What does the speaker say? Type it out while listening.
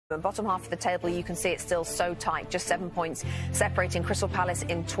Bottom half of the table, you can see it's still so tight, just 7 points separating Crystal Palace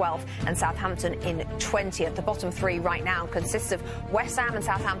in 12th and Southampton in 20th. The bottom three right now consists of West Ham and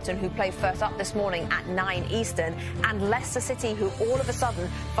Southampton, who play first up this morning at 9 Eastern, and Leicester City, who all of a sudden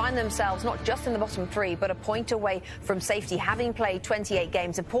find themselves not just in the bottom three, but a point away from safety, having played 28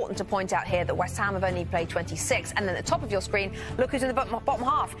 games. Important to point out here that West Ham have only played 26. And then at the top of your screen, look who's in the bottom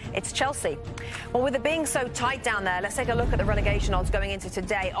half. It's Chelsea. Well, with it being so tight down there, let's take a look at the relegation odds going into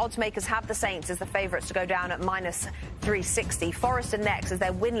today. Odds makers have the Saints as the favourites to go down at minus 360. Forest are next as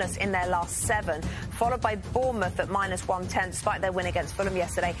they're winless in their last 7, followed by Bournemouth at minus 110 despite their win against Fulham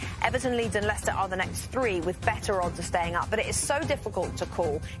yesterday. Everton, Leeds and Leicester are the next 3 with better odds of staying up. But it is so difficult to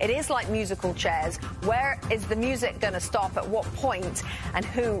call. It is like musical chairs. Where is the music going to stop, at what point, and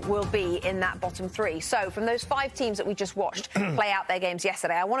who will be in that bottom 3? So from those 5 teams that we just watched play out their games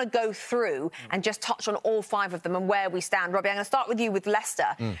yesterday, I want to go through and just touch on all 5 of them and where we stand. Robbie, I'm going to start with you with Leicester.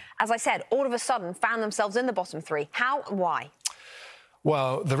 As I said, all of a sudden found themselves in the bottom 3. How and why?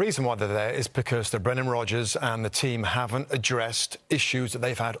 Well, the reason why they're there is because the Brendan Rodgers and the team haven't addressed issues that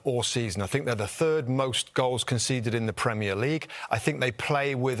they've had all season. I think they're the 3rd most goals conceded in the Premier League. I think they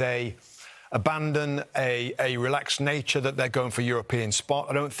play with a relaxed nature, that they're going for European spot.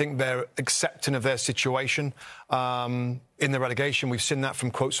 I don't think they're accepting of their situation in the relegation. We've seen that from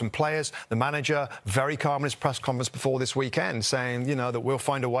quotes from players. The manager, very calm in his press conference before this weekend, saying, you know, that we'll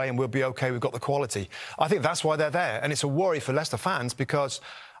find a way and we'll be OK, we've got the quality. I think that's why they're there. And it's a worry for Leicester fans, because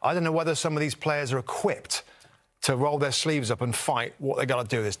I don't know whether some of these players are equipped to roll their sleeves up and fight what they got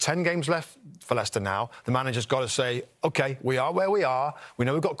to do. There's 10 games left for Leicester now. The manager's got to say, OK, we are where we are. We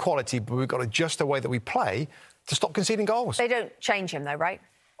know we've got quality, but we've got to adjust the way that we play to stop conceding goals. They don't change him, though, right?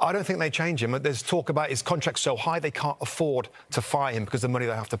 I don't think they change him. There's talk about his contract so high they can't afford to fire him because of the money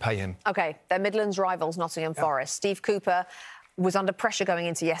they have to pay him. OK, they're Midlands rivals, Nottingham Forest. Steve Cooper was under pressure going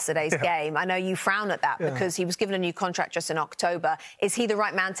into yesterday's game. I know you frown at that because he was given a new contract just in October. Is he the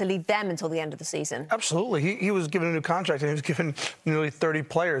right man to lead them until the end of the season? Absolutely. He was given a new contract and he was given nearly 30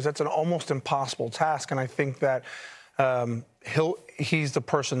 players. That's an almost impossible task. And I think that he's the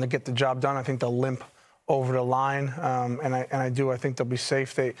person to get the job done. I think they'll limp over the line. I think they'll be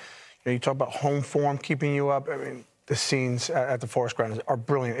safe. You talk about home form keeping you up. I mean, the scenes at the Forest Ground are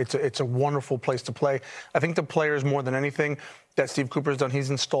brilliant. It's a wonderful place to play. I think the players, more than anything, that Steve Cooper's done, he's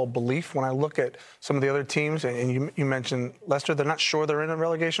installed belief. When I look at some of the other teams, and you mentioned Leicester, they're not sure they're in a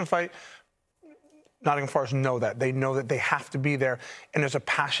relegation fight. Nottingham Forest know that. They know that they have to be there, and there's a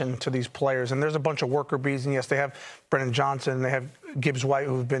passion to these players. And there's a bunch of worker bees, and yes, they have Brendan Johnson, they have Gibbs White,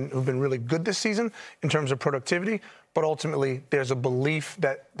 who've been really good this season in terms of productivity. But ultimately, there's a belief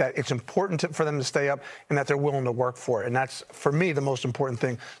that it's important for them to stay up and that they're willing to work for it. And that's, for me, the most important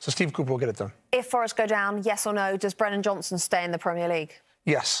thing. So Steve Cooper will get it done. If Forest go down, yes or no, does Brendan Johnson stay in the Premier League?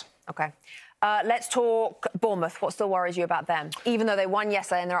 Yes. OK. Let's talk Bournemouth. What still worries you about them? Even though they won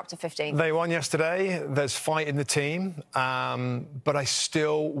yesterday and they're up to 15. They won yesterday. There's fight in the team. But I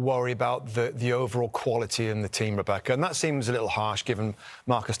still worry about the overall quality in the team, Rebecca. And that seems a little harsh given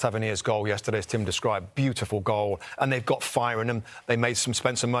Marcus Tavernier's goal yesterday, as Tim described. Beautiful goal. And they've got fire in them. They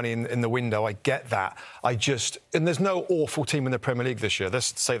spent some money in the window. I get that. And there's no awful team in the Premier League this year.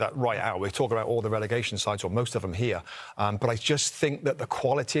 Let's say that right out. We talk about all the relegation sides, or most of them here. But I just think that the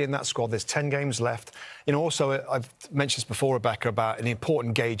quality in that squad, there's 10 games left. You know, also, I've mentioned this before, Rebecca, about an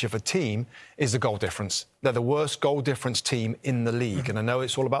important gauge of a team is the goal difference. They're the worst goal difference team in the league. And I know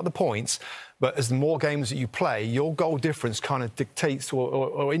it's all about the points, but as the more games that you play, your goal difference kind of dictates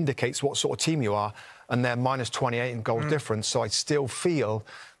or indicates what sort of team you are. And they're minus 28 in goal difference. So I still feel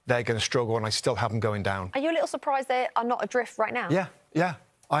they're going to struggle, and I still have them going down. Are you a little surprised they are not adrift right now? Yeah,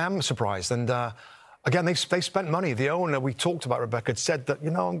 I am surprised. And again, they spent money. The owner we talked about, Rebecca, had said that,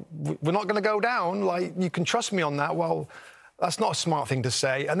 you know, we're not going to go down. Like, you can trust me on that. Well, that's not a smart thing to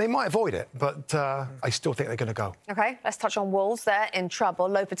say, and they might avoid it, but I still think they're going to go. OK, let's touch on Wolves. They're in trouble.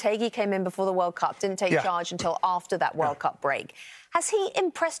 Lopetegui came in before the World Cup, didn't take charge until after that World Cup break. Has he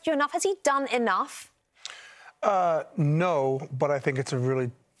impressed you enough? Has he done enough? No, but I think it's a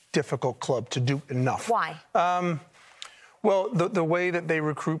really difficult club to do enough. Why? Well, the way that they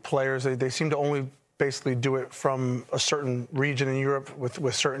recruit players, they seem to only basically do it from a certain region in Europe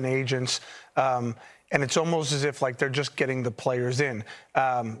with certain agents. And it's almost as if, like, they're just getting the players in.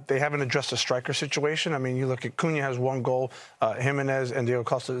 They haven't addressed the striker situation. I mean, you look at Cunha has 1 goal, Jimenez and Diego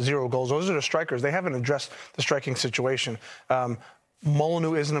Costa 0 goals. Those are the strikers. They haven't addressed the striking situation.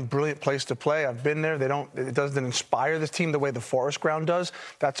 Molineux isn't a brilliant place to play. I've been there. It doesn't inspire this team the way the Forest Ground does.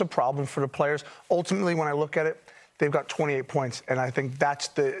 That's a problem for the players. Ultimately, when I look at it, they've got 28 points, and I think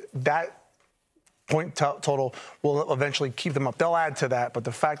that point total will eventually keep them up. They'll add to that, but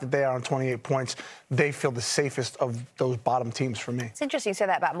the fact that they are on 28 points, they feel the safest of those bottom teams for me. It's interesting you say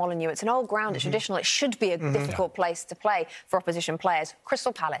that about Molineux. It's an old ground, it's traditional. It should be a difficult place to play for opposition players.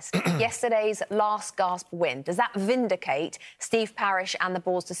 Crystal Palace, yesterday's last gasp win. Does that vindicate Steve Parish and the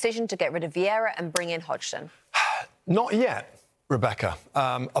board's decision to get rid of Vieira and bring in Hodgson? Not yet, Rebecca.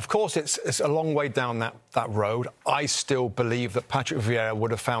 Of course, it's a long way down that road. I still believe that Patrick Vieira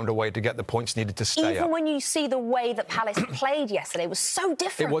would have found a way to get the points needed to stay up. Even when you see the way that Palace played yesterday, it was so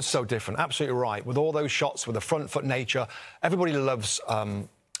different. It was so different, absolutely right. With all those shots, with the front foot nature, everybody loves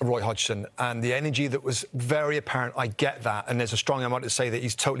Roy Hodgson, and the energy that was very apparent. I get that, and there's a strong amount to say that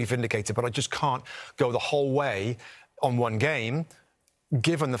he's totally vindicated, but I just can't go the whole way on one game,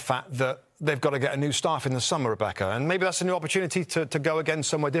 given the fact that they've got to get a new staff in the summer, Rebecca, and maybe that's a new opportunity to go again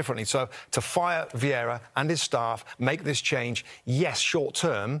somewhere differently. So to fire Vieira and his staff, make this change, yes, short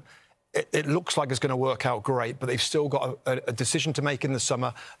term, it looks like it's going to work out great, but they've still got a decision to make in the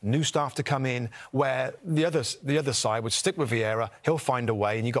summer, new staff to come in, where the other side would stick with Vieira, he'll find a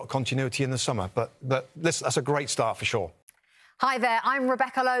way, and you've got continuity in the summer. But that's a great start for sure. Hi there, I'm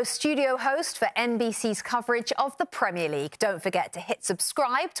Rebecca Lowe, studio host for NBC's coverage of the Premier League. Don't forget to hit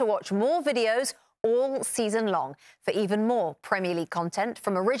subscribe to watch more videos all season long. For even more Premier League content,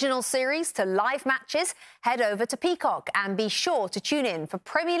 from original series to live matches, head over to Peacock and be sure to tune in for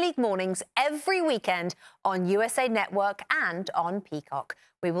Premier League mornings every weekend on USA Network and on Peacock.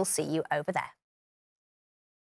 We will see you over there.